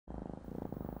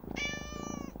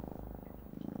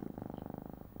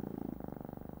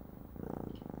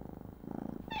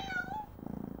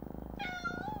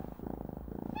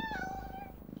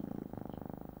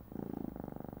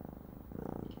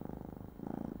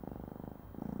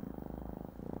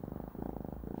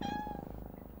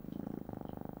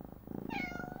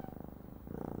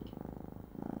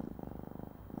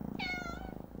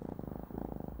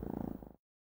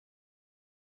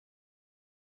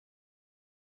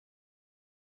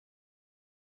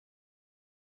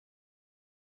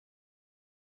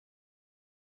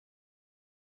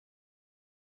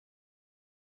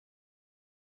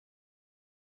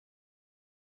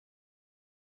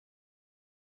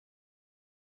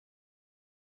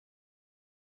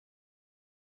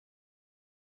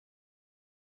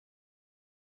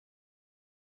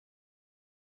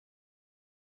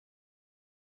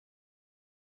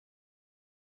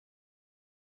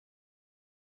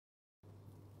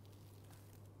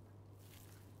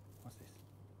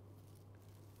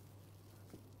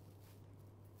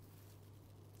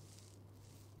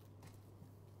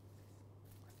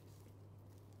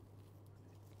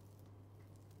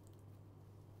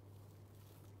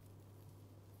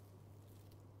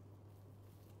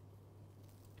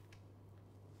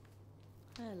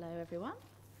Hello everyone.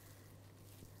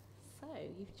 So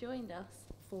you've joined us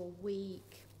for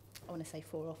week, I want to say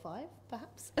 4 or 5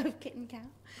 perhaps, of Kitten Cow.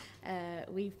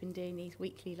 We've been doing these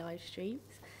weekly live streams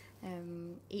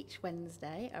each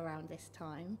Wednesday around this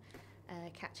time,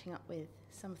 catching up with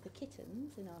some of the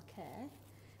kittens in our care.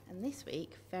 And this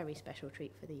week, very special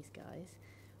treat for these guys,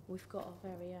 we've got our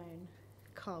very own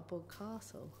cardboard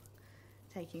castle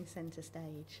taking centre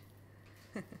stage.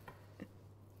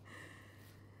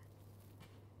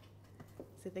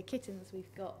 So the kittens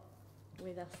we've got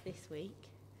with us this week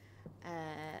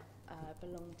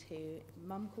belong to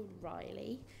Mum called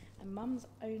Riley, and Mum's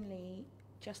only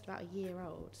just about a year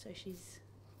old, so she's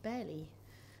barely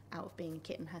out of being a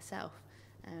kitten herself.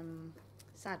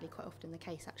 Sadly, quite often the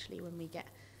case actually when we get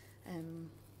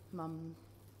mum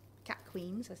cat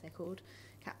queens, as they're called,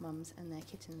 cat mums and their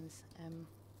kittens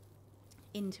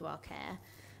into our care,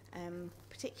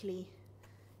 particularly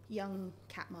young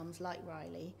cat mums like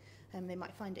Riley. They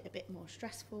might find it a bit more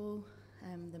stressful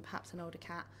than perhaps an older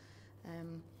cat,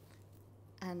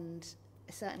 and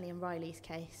certainly in Riley's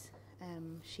case,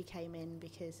 she came in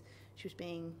because she was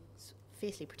being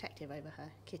fiercely protective over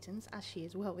her kittens, as she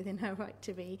is well within her right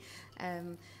to be,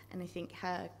 and I think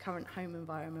her current home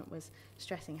environment was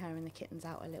stressing her and the kittens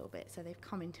out a little bit, so they've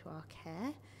come into our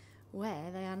care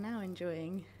where they are now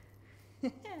enjoying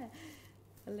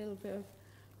a little bit of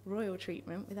royal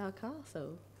treatment with our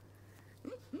castle.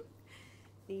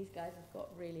 These guys have got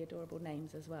really adorable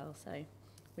names as well. So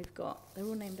they're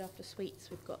all named after sweets.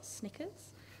 We've got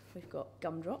Snickers, we've got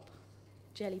Gumdrop,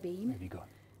 Jellybean, What have you got?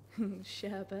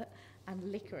 Sherbert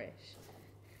and Licorice.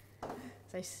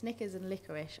 So Snickers and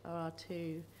Licorice are our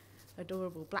two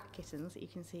adorable black kittens that you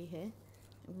can see here.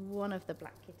 One of the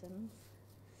black kittens,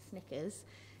 Snickers,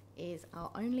 is our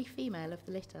only female of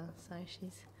the litter, so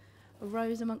she's a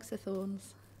rose amongst the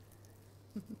thorns.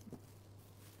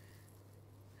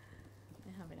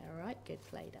 They're having a right good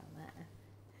play down there.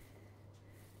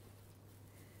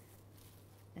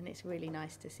 And it's really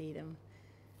nice to see them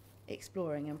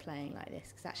exploring and playing like this,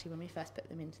 because actually when we first put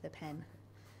them into the pen,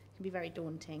 it can be very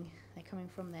daunting. They're coming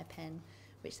from their pen,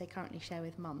 which they currently share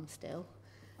with Mum still,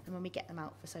 and when we get them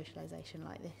out for socialisation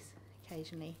like this,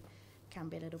 occasionally it can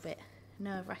be a little bit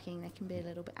nerve-wracking. They can be a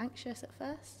little bit anxious at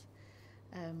first,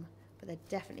 but they're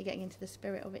definitely getting into the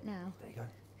spirit of it now. There you go.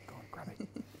 Go on, grab it.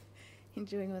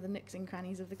 Enjoying all the nooks and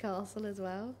crannies of the castle as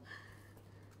well.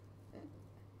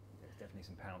 There's definitely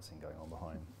some pouncing going on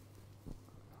behind.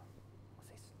 What's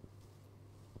this?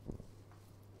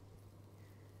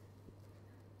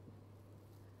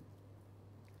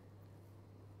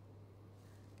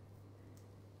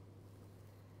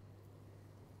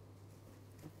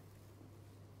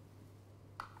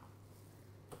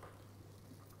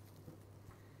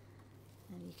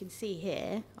 And you can see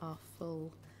here our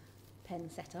full pen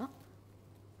setup.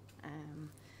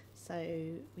 So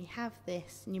we have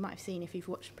this, and you might have seen if you've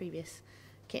watched previous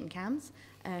kitten cams,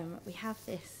 we have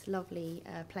this lovely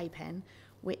playpen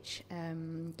which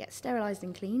gets sterilised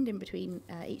and cleaned in between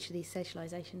each of these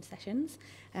socialisation sessions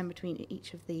and between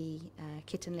each of the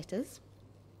kitten litters.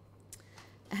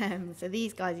 So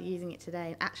these guys are using it today,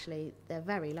 and actually they're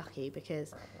very lucky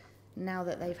because now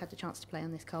that they've had the chance to play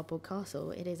on this cardboard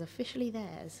castle, it is officially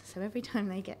theirs. So every time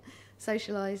they get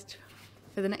socialised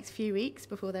for the next few weeks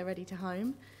before they're ready to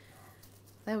home,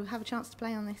 they'll have a chance to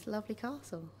play on this lovely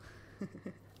castle. What's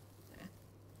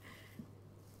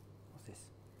this?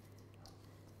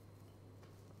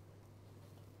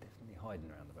 Definitely hiding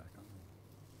around the back, aren't they?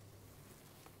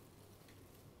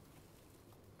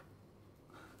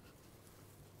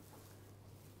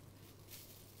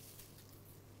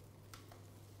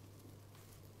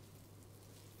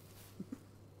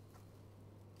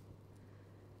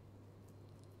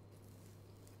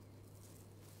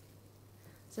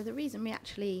 So the reason we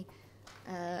actually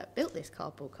built this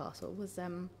cardboard castle was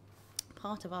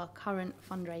part of our current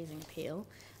fundraising appeal.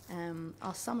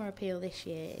 Our summer appeal this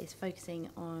year is focusing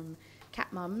on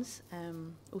cat mums,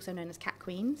 also known as cat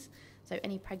queens. So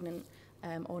any pregnant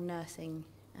or nursing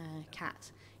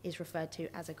cat is referred to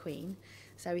as a queen.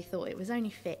 So we thought it was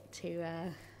only fit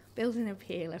to build an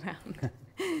appeal around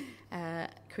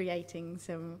creating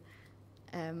some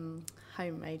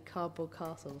homemade cardboard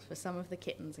castles for some of the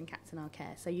kittens and cats in our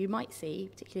care. So you might see,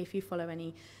 particularly if you follow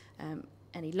any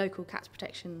local cats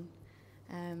protection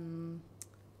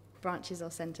branches or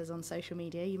centres on social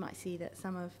media, you might see that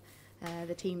some of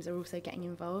the teams are also getting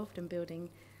involved and building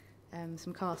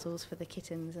some castles for the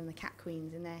kittens and the cat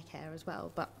queens in their care as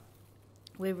well. But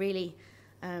we're really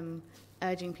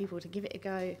urging people to give it a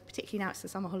go, particularly now it's the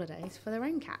summer holidays, for their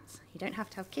own cats. You don't have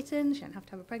to have kittens, you don't have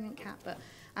to have a pregnant cat, but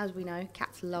as we know,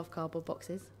 cats love cardboard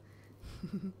boxes.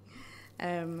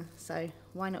 So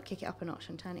why not kick it up a notch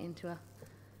and turn it into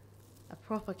a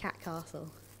proper cat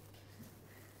castle?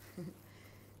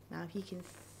 Now, if you can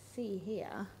see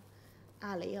here,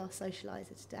 Ali, our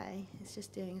socialiser today, is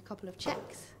just doing a couple of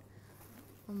checks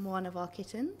on one of our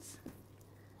kittens,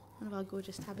 one of our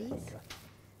gorgeous tabbies.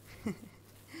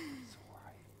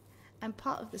 And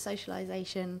part of the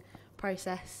socialisation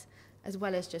process, as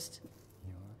well as just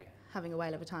having a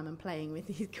whale of a time and playing with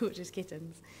these gorgeous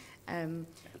kittens,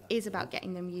 is about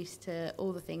getting them used to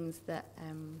all the things that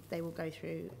they will go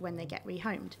through when they get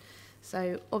rehomed.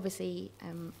 So obviously,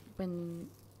 when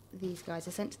these guys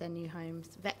are sent to their new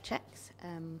homes, vet checks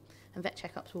and vet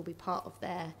checkups will be part of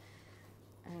their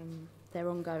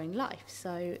ongoing life.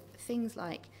 So things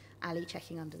like Ali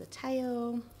checking under the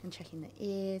tail and checking the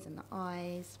ears and the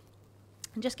eyes,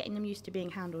 and just getting them used to being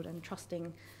handled and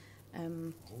trusting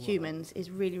humans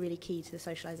is really, really key to the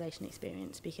socialisation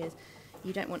experience, because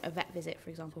you don't want a vet visit, for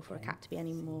example, for a cat to be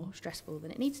any more stressful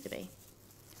than it needs to be.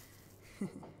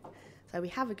 So we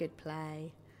have a good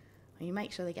play. We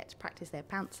make sure they get to practice their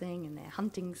pouncing and their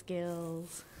hunting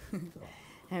skills.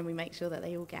 And we make sure that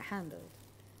they all get handled.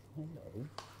 Hello.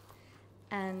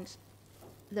 And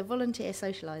the volunteer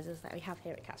socialisers that we have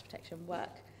here at Cats Protection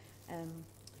work.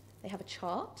 They have a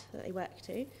chart that they work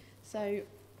to. So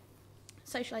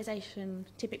socialisation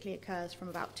typically occurs from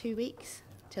about 2 weeks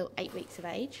till 8 weeks of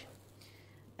age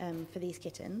for these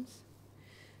kittens.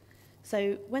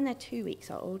 So when they're 2 weeks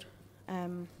old,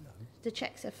 the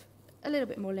checks are a little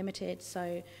bit more limited,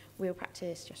 so we'll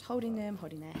practice just holding them,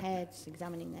 holding their heads,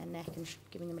 examining their neck and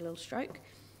giving them a little stroke.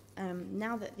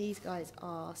 Now that these guys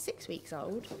are 6 weeks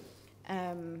old,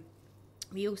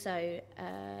 we also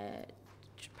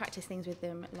practice things with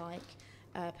them like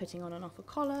putting on and off a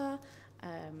collar,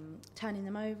 turning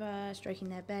them over, stroking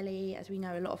their belly. As we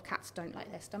know, a lot of cats don't like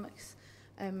their stomachs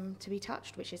to be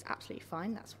touched, which is absolutely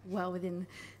fine. That's well within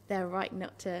their right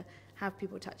not to have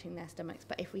people touching their stomachs.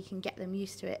 But if we can get them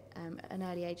used to it at an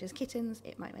early age as kittens,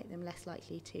 it might make them less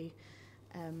likely to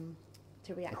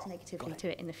react negatively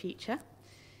to it in the future.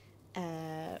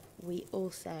 We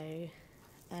also,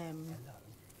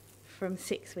 from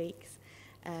 6 weeks,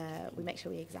 we make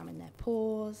sure we examine their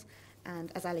paws,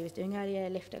 and as Ali was doing earlier,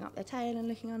 lifting up their tail and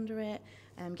looking under it,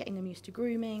 getting them used to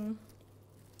grooming.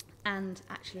 And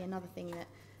actually another thing that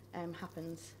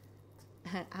happens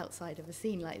outside of a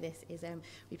scene like this is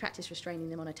we practice restraining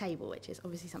them on a table, which is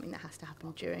obviously something that has to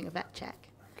happen during a vet check.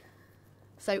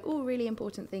 So all really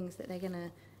important things that they're going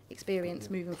to experience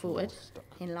moving forward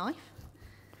in life.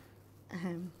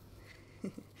 And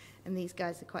these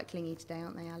guys are quite clingy today,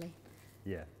 aren't they, Ali?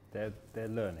 Yeah, they're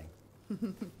learning.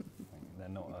 They're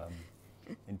not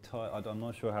I'm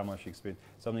not sure how much experience.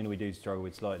 Something that we do struggle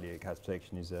with slightly at Cats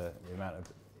Protection is the amount of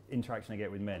interaction I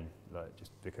get with men, like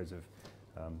just because of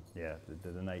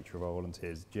the nature of our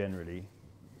volunteers, generally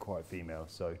quite female.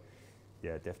 So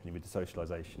yeah, definitely with the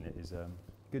socialisation, it is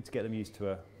good to get them used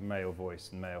to a male voice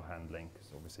and male handling,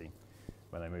 because obviously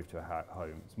when they move to a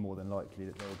home, it's more than likely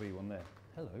that there will be one there.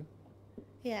 Hello.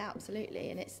 Yeah, absolutely.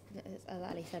 And it's, as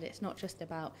Ali said, it's not just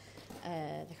about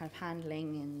the kind of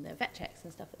handling and the vet checks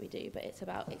and stuff that we do, but it's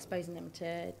about exposing them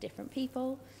to different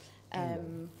people.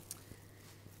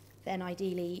 Then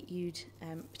ideally you'd,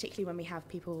 particularly when we have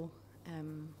people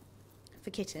for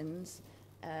kittens,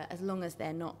 as long as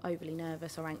they're not overly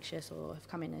nervous or anxious or have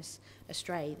come in as a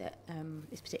stray that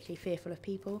is particularly fearful of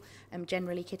people,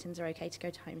 generally kittens are okay to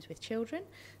go to homes with children.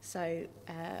 So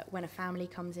when a family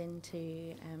comes in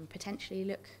to potentially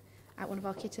look at one of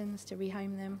our kittens to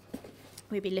rehome them,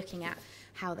 we'll be looking at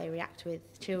how they react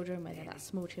with children, whether that's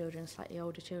small children, slightly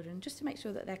older children, just to make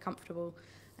sure that they're comfortable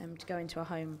to go into a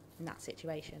home in that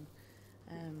situation.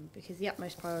 Because the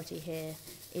utmost priority here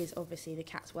is obviously the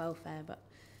cat's welfare, but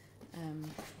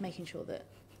making sure that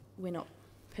we're not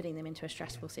putting them into a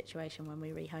stressful situation when we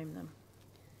rehome them.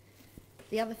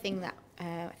 The other thing that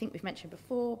I think we've mentioned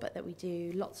before, but that we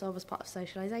do lots of as part of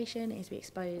socialisation, is we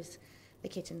expose the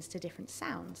kittens to different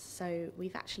sounds. So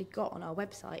we've actually got on our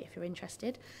website, if you're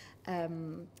interested,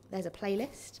 there's a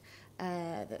playlist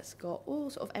that's got all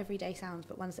sort of everyday sounds,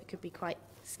 but ones that could be quite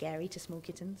scary to small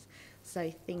kittens.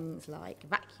 So things like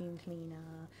vacuum cleaner,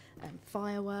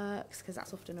 fireworks, because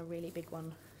that's often a really big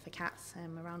one for cats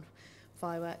around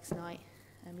fireworks night.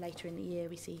 Later in the year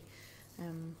we see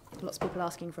lots of people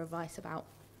asking for advice about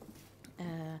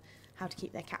how to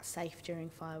keep their cats safe during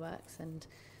fireworks, and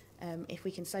if we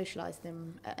can socialise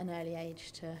them at an early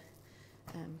age to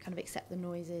kind of accept the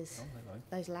noises,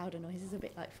 those louder noises, a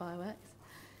bit like fireworks,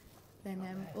 then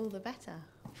all the better.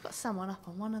 We've got someone up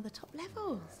on one of the top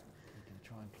levels. You can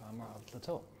try and climb right up to the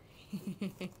top.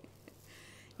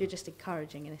 You're just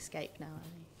encouraging an escape now, aren't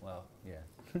you? Well, yeah.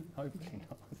 Hopefully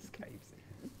not escapes.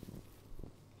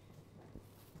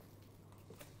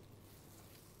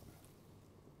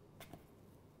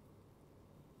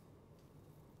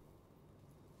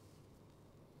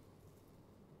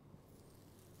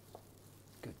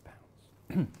 Good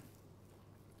bounce.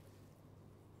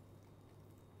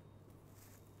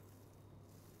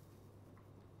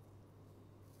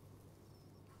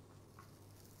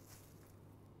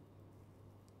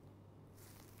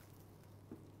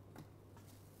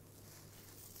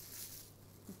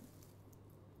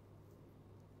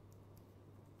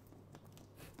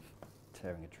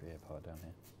 Tearing a tree apart down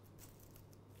here.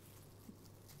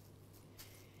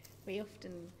 We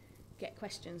often get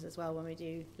questions as well when we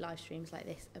do live streams like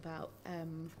this about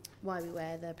why we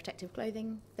wear the protective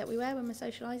clothing that we wear when we're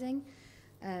socialising.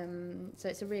 So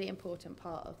it's a really important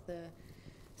part of the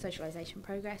socialisation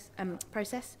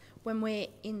process. When we're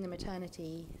in the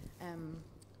maternity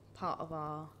part of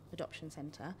our adoption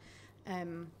centre,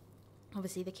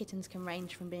 obviously the kittens can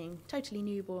range from being totally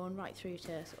newborn right through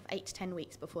to sort of 8 to 10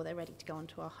 weeks before they're ready to go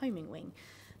onto our homing wing.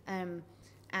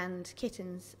 And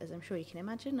kittens, as I'm sure you can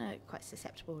imagine, are quite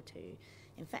susceptible to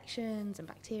infections and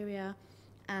bacteria.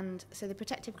 And so the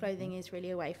protective clothing is really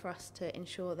a way for us to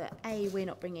ensure that, A, we're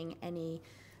not bringing any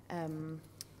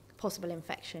possible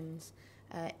infections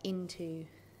into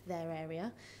their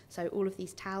area. So all of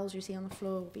these towels you see on the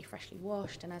floor will be freshly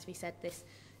washed. And as we said, this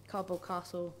cardboard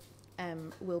castle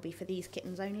will be for these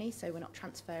kittens only, so we're not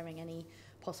transferring any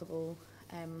possible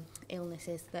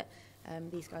illnesses that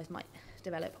these guys might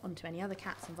develop onto any other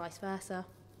cats and vice versa.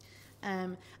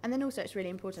 And then also it's really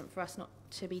important for us not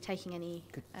to be taking any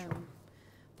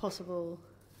possible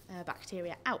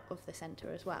bacteria out of the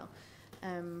centre as well.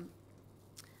 And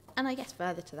I guess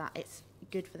further to that, it's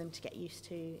good for them to get used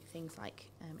to things like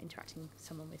interacting with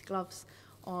someone with gloves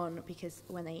on, because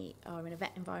when they are in a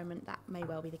vet environment, that may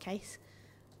well be the case.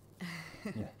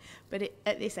 Yeah. But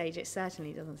at this age, it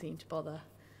certainly doesn't seem to bother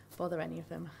any of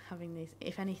them having these.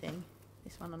 If anything,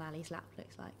 this one on Ali's lap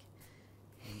looks like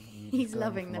he's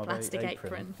loving the plastic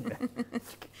apron. Yeah.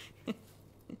 Makes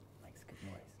good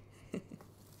noise.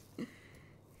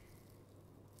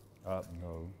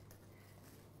 No.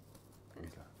 There we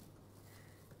go.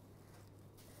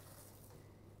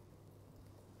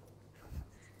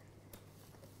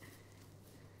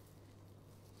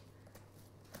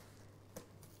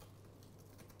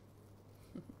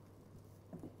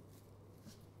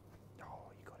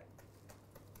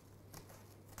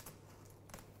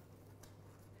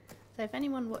 So if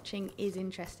anyone watching is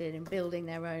interested in building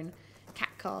their own cat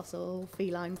castle,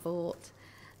 feline fort,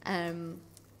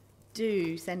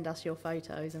 do send us your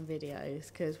photos and videos,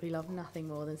 because we love nothing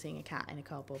more than seeing a cat in a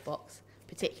cardboard box,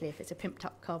 particularly if it's a pimped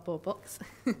up cardboard box.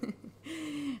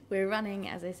 We're running,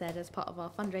 as I said, as part of our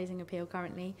fundraising appeal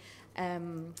currently, a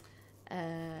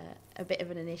bit of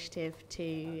an initiative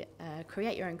to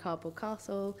create your own cardboard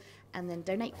castle and then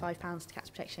donate £5 to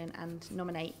Cats Protection and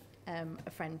nominate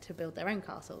a friend to build their own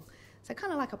castle. So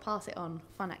kind of like a pass it on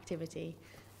fun activity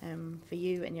for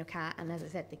you and your cat, and as I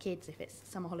said, the kids, if it's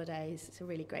summer holidays, it's a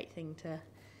really great thing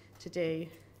to do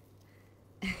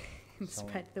and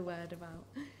spread the word about.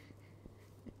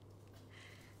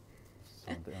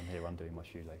 I'm here undoing my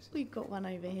shoelaces. We've got one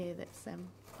over here that's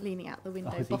leaning out the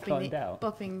window,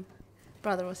 bopping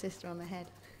brother or sister on the head.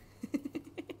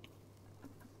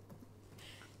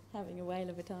 Having a whale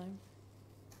of a time.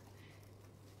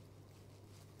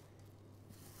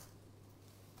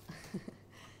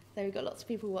 So we've got lots of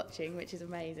people watching, which is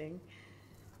amazing.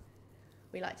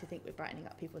 We like to think we're brightening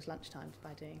up people's lunchtimes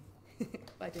by doing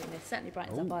this. Certainly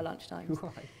brightens up our lunchtimes.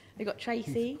 Right. We've got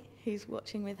Tracy, who's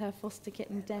watching with her foster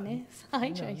kitten Dennis.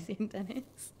 Hi, Tracy and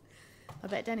Dennis. I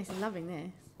bet Dennis is loving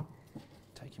this.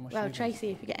 Well, Tracy,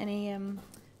 if you get any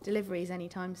deliveries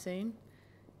anytime soon,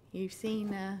 you've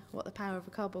seen what the power of a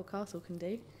cardboard castle can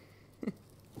do.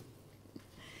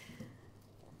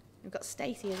 We've got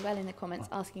Stacey as well in the comments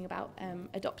asking about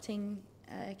adopting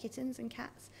kittens and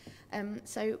cats.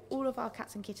 So all of our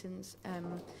cats and kittens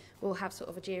will have sort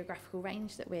of a geographical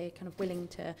range that we're kind of willing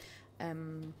to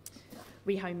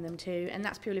rehome them to, and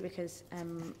that's purely because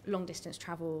long distance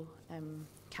travel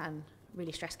can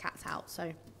really stress cats out.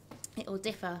 So it will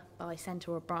differ by centre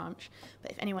or branch,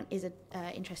 but if anyone is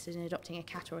interested in adopting a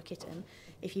cat or a kitten,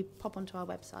 if you pop onto our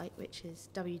website, which is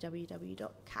www.cats.org.uk,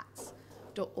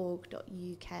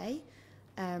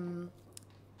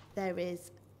 there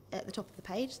is, at the top of the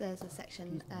page, there's a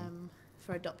section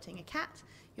for adopting a cat.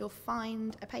 You'll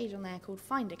find a page on there called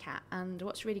Find a Cat, and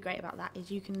what's really great about that is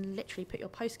you can literally put your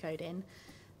postcode in,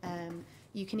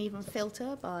 You can even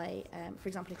filter by, for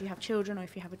example, if you have children or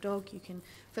if you have a dog, you can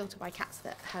filter by cats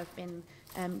that have been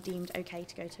deemed okay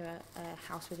to go to a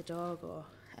house with a dog, or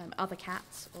other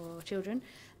cats or children.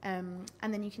 And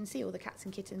then you can see all the cats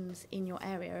and kittens in your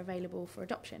area available for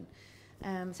adoption.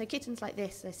 So kittens like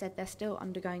this, they said they're still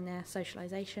undergoing their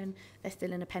socialisation. They're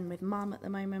still in a pen with mum at the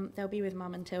moment. They'll be with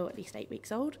mum until at least 8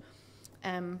 weeks old.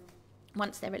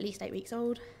 Once they're at least 8 weeks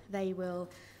old, we will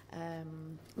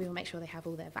make sure they have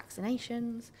all their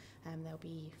vaccinations. There'll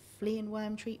be flea and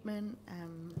worm treatment.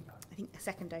 I think the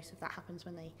second dose of that happens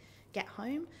when they get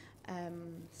home.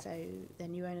 So their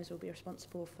new owners will be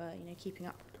responsible for, keeping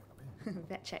up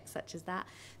vet checks such as that.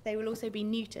 They will also be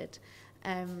neutered.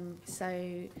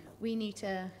 So we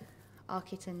neuter our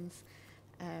kittens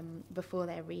before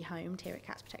they're rehomed here at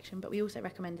Cats Protection, but we also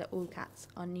recommend that all cats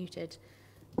are neutered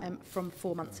from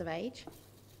 4 months of age.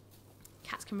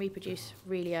 Cats can reproduce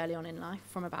really early on in life,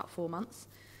 from about 4 months,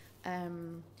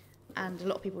 and a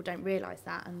lot of people don't realise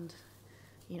that. And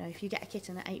if you get a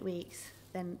kitten at 8 weeks,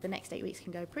 then the next 8 weeks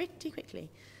can go pretty quickly.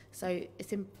 So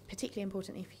it's particularly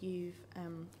important if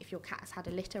your cat has had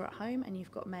a litter at home and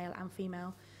you've got male and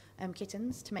female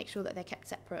kittens, to make sure that they're kept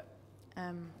separate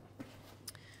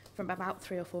from about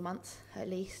 3 or 4 months at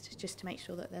least, just to make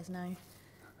sure that there's no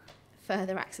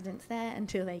further accidents there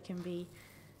until they can be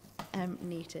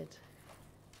neutered.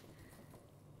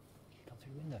 Come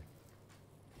through the window.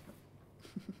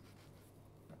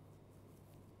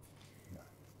 No.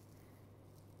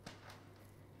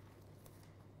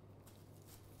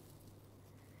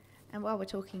 And while we're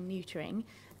talking neutering,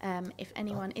 if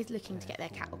anyone is looking to get their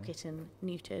cat or kitten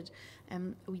neutered,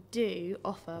 we do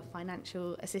offer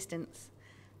financial assistance.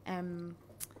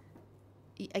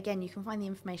 Again, you can find the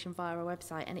information via our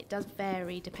website, and it does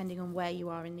vary depending on where you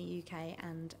are in the UK,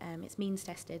 and it's means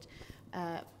tested.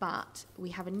 But we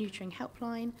have a neutering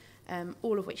helpline,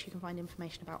 all of which you can find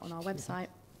information about on our website.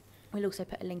 We'll also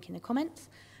put a link in the comments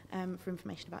for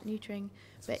information about neutering.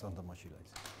 It's under my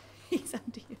shoelace. It's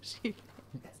under your shoelace.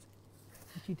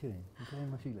 What are you doing? You're pulling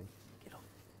my shoelace. Get off.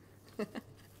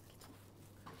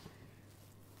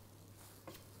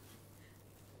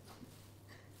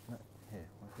 No, here.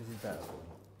 This is better for me.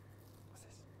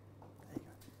 What's this?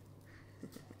 There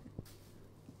you go.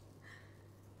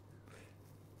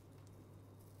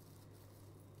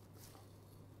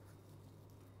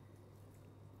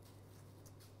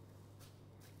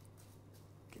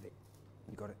 Get it.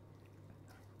 You got it.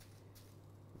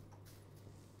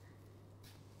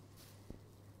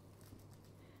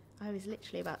 I was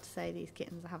literally about to say these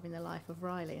kittens are having the life of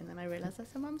Riley, and then I realised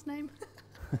that's her mum's name.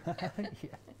 Yeah.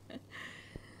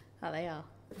 Oh, they are.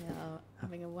 They are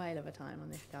having a whale of a time on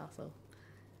this castle.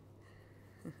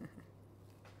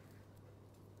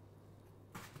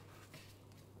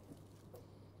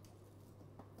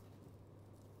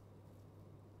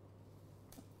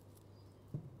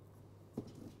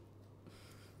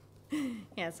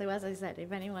 Yeah, so as I said,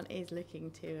 if anyone is looking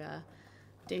to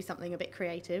do something a bit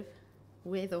creative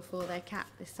with or for their cat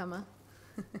this summer,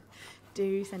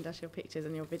 do send us your pictures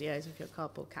and your videos of your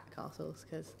cardboard cat castles,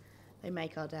 because they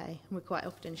make our day. And we quite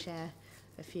often share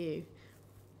a few,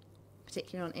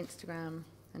 particularly on Instagram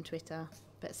and Twitter,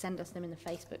 but send us them in the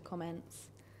Facebook comments.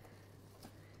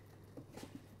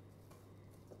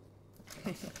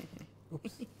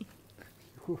 Oops.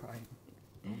 All right.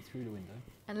 All through the window.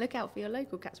 And look out for your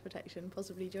local Cats Protection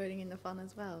possibly joining in the fun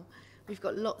as well. We've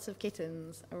got lots of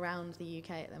kittens around the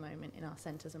UK at the moment in our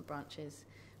centres and branches,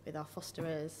 with our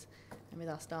fosterers and with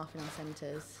our staff in our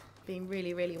centres, being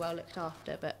really, really well looked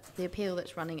after. But the appeal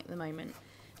that's running at the moment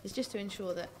is just to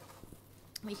ensure that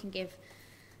we can give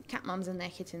cat mums and their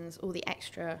kittens all the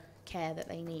extra care that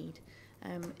they need.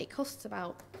 It costs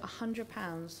about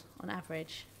 £100 on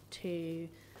average to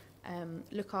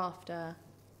look after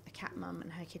a cat mum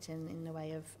and her kitten in the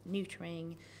way of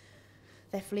neutering,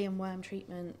 their flea and worm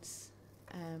treatments,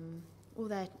 all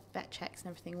their vet checks and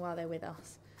everything while they're with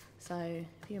us. So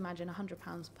if you imagine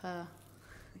 £100 per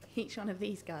each one of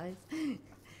these guys,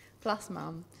 plus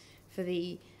mum, for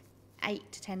the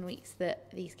 8 to 10 weeks that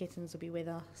these kittens will be with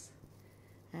us.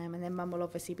 And then mum will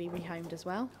obviously be rehomed as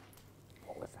well.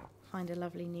 What was that? Find a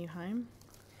lovely new home.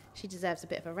 She deserves a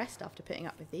bit of a rest after putting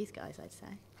up with these guys, I'd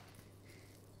say.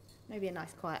 Maybe a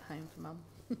nice quiet home for mum.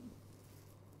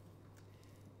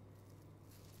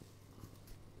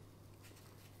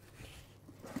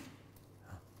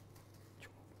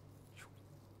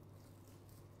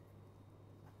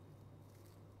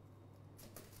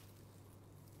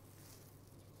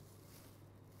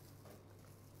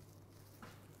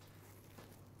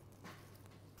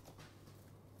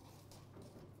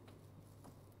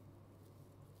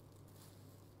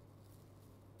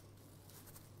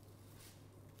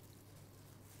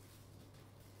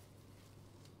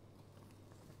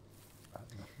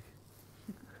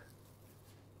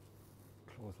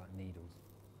 feels like needles.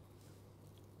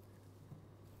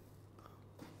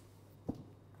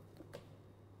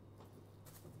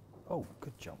 Oh,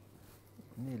 good jump.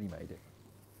 Nearly made it.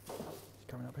 She's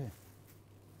coming up here.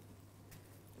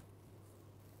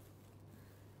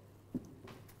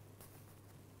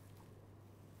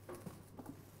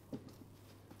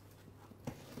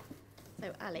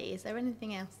 So Ali, is there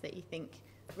anything else that you think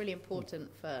is really important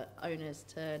for owners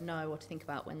to know or to think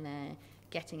about when they're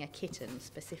getting a kitten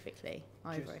specifically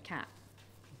over a cat?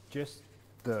 Just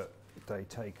that they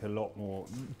take a lot more,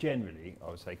 generally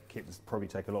I would say kittens probably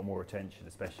take a lot more attention,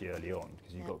 especially early on,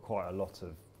 because you've got quite a lot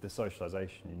of the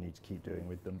socialisation you need to keep doing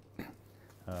with them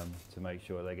to make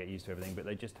sure they get used to everything, but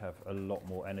they just have a lot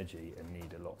more energy and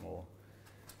need a lot more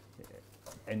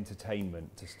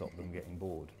entertainment to stop them getting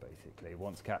bored, basically.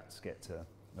 Once cats get to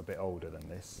a bit older than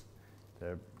this,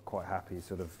 they're quite happy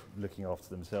sort of looking after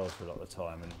themselves for a lot of the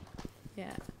time,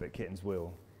 but kittens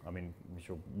will. I mean, I'm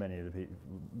sure many of the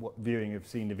people viewing have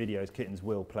seen the videos. Kittens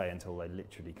will play until they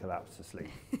literally collapse to sleep.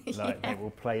 Like they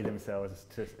will play themselves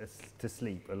to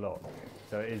sleep a lot.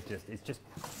 So it's just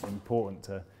important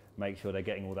to make sure they're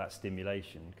getting all that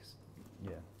stimulation, because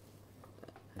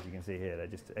as you can see here, they're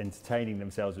just entertaining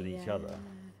themselves with each other.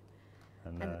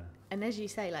 And as you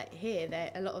say, like here,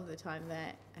 they're a lot of the time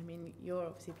I mean, you're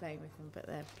obviously playing with them, but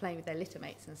they're playing with their litter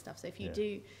mates and stuff. So if you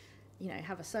do,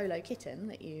 have a solo kitten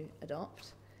that you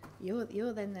adopt,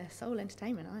 you're then their sole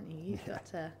entertainment, aren't you? You've got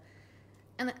to,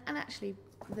 and actually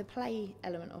the play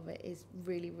element of it is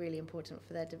really, really important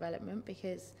for their development,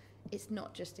 because it's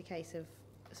not just a case of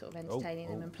sort of entertaining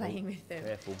them and playing with them.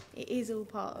 Careful. It is all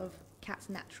part of cats'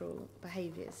 natural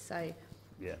behaviours. So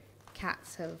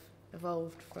cats have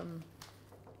evolved from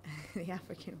the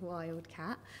African wild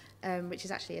cat, which is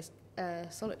actually a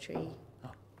solitary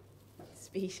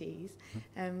species.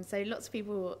 So lots of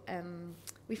people,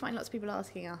 we find lots of people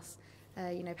asking us,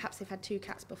 perhaps they've had 2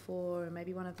 cats before and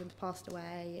maybe one of them's passed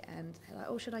away, and they're like,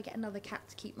 oh, should I get another cat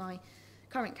to keep my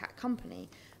current cat company?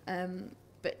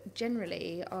 But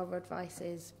generally our advice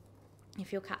is,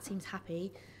 if your cat seems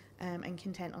happy and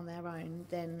content on their own,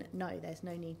 then no, there's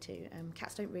no need to.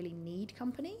 Cats don't really need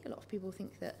company. A lot of people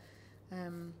think that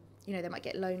they might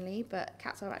get lonely, but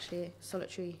cats are actually a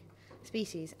solitary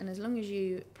species, and as long as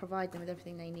you provide them with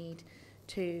everything they need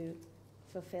to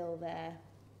fulfill their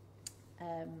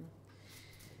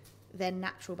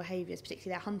natural behaviours,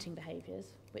 particularly their hunting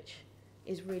behaviours, which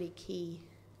is really key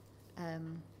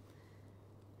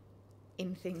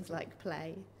in things like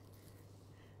play.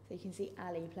 So you can see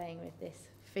Ali playing with this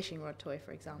fishing rod toy,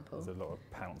 for example. There's a lot of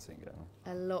pouncing going on.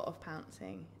 A lot of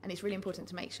pouncing, and it's really important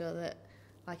to make sure that,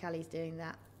 like Ali's doing,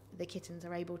 that the kittens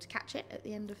are able to catch it at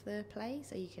the end of the play,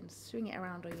 so you can swing it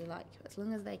around all you like. As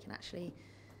long as they can actually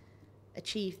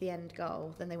achieve the end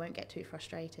goal, then they won't get too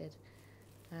frustrated.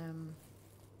 And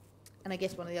I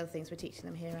guess one of the other things we're teaching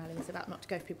them here, Ali, is about not to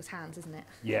go for people's hands, isn't it?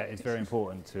 Yeah, it's very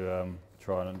important to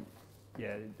try and,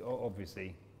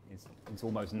 obviously it's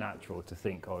almost natural to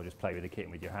think, oh, just play with a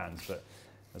kitten with your hands, but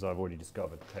as I've already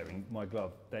discovered, tearing my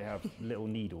glove, they have little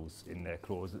needles in their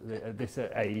claws at this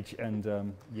age,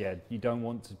 and you don't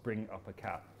want to bring up a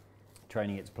cat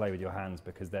training it to play with your hands,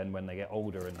 because then when they get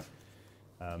older and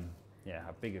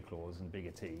have bigger claws and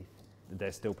bigger teeth,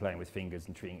 they're still playing with fingers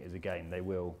and treating it as a game. They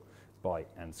will bite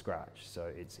and scratch.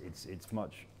 So it's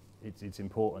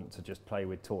important to just play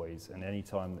with toys, and any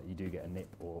time that you do get a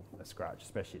nip or a scratch,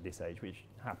 especially at this age, which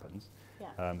happens,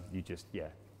 you just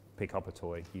pick up a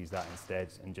toy, use that instead,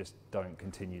 and just don't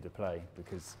continue to play,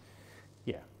 because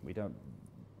we don't.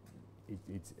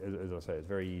 It's as I say, it's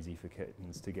very easy for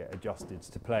kittens to get adjusted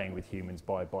to playing with humans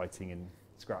by biting and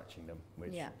scratching them,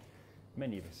 which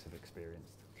many of us have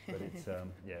experienced. But it's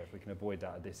if we can avoid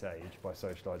that at this age by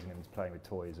socialising them and playing with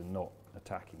toys and not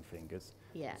attacking fingers,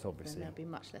 it's obviously then they'll be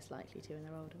much less likely to when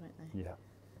they're older, won't they? Yeah.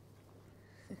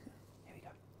 Here we go.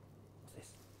 What's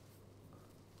this?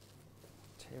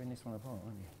 Tearing this one apart,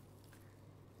 aren't you?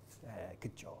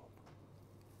 Good job.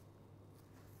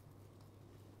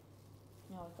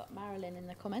 Now we've got Marilyn in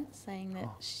the comments saying that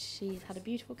she's had a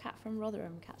beautiful cat from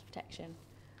Rotherham Cats Protection.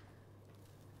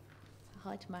 So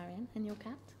hi to Marion and your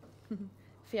cat.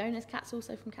 Fiona's cat's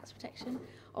also from Cats Protection.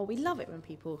 Oh, we love it when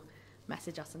people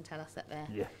message us and tell us that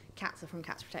their cats are from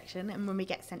Cats Protection, and when we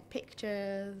get sent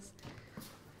pictures.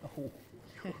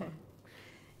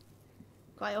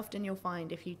 Quite often you'll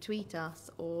find, if you tweet us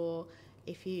or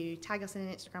if you tag us in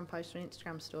an Instagram post or an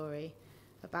Instagram story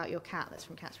about your cat that's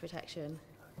from Cats Protection,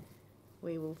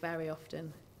 we will very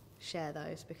often share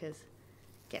those, because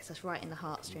it gets us right in the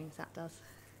heartstrings, that does.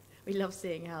 We love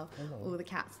seeing how all the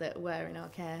cats that were in our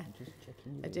care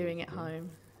are doing at home.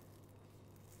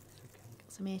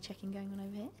 Got some ear checking going on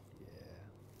over here.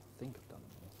 think I've done them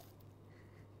all.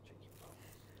 Cheeky bum.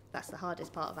 That's the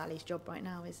hardest part of Ali's job right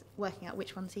now, is working out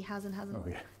which ones he has and hasn't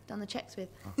done the checks with.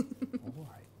 All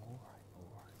right, all right, all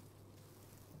right.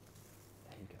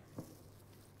 There you go.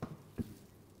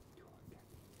 Go on, go.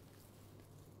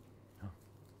 Oh,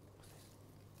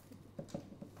 what's this?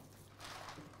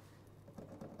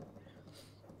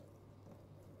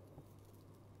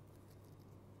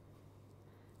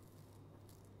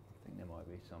 I think there might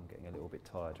be some getting a little bit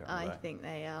tired. I think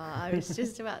they are. I was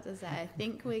just about to say, I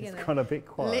think we're going It's gone a bit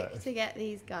to quiet. look to get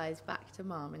these guys back to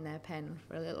mum in their pen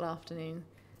for a little afternoon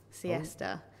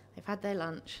siesta. They've had their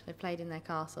lunch, they've played in their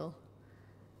castle.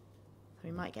 So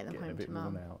we might get them Getting home a bit to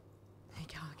mum. worn out. They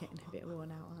are getting a bit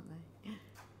worn out, aren't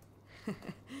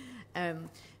they?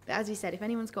 But as we said, if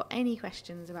anyone's got any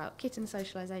questions about kitten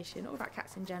socialisation or about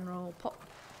cats in general, pop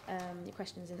your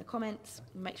questions in the comments.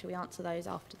 Make sure we answer those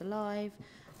after the live.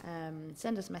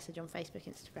 Send us a message on Facebook,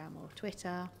 Instagram or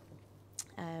Twitter.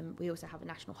 We also have a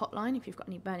national hotline if you've got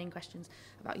any burning questions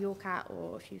about your cat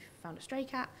or if you've found a stray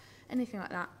cat, anything like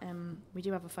that. We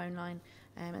do have a phone line,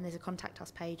 and there's a contact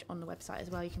us page on the website as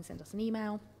well. You can send us an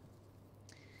email.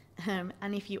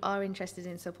 And if you are interested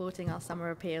in supporting our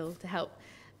summer appeal to help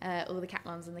all the cat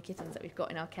mums and the kittens that we've got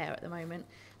in our care at the moment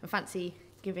and fancy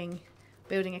building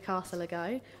a castle a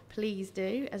go, please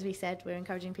do. As we said, we're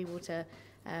encouraging people to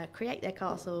create their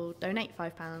castle, donate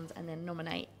 £5 and then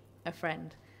nominate a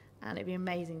friend. And it'd be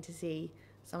amazing to see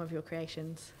some of your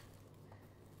creations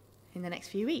in the next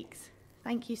few weeks.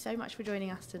 Thank you so much for joining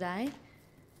us today.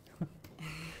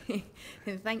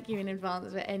 And thank you in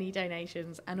advance for any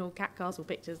donations and all cat castle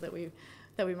pictures that we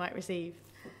might receive.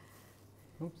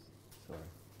 Oops, sorry.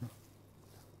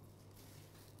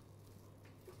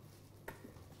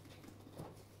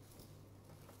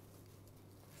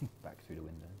 Back through the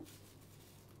window.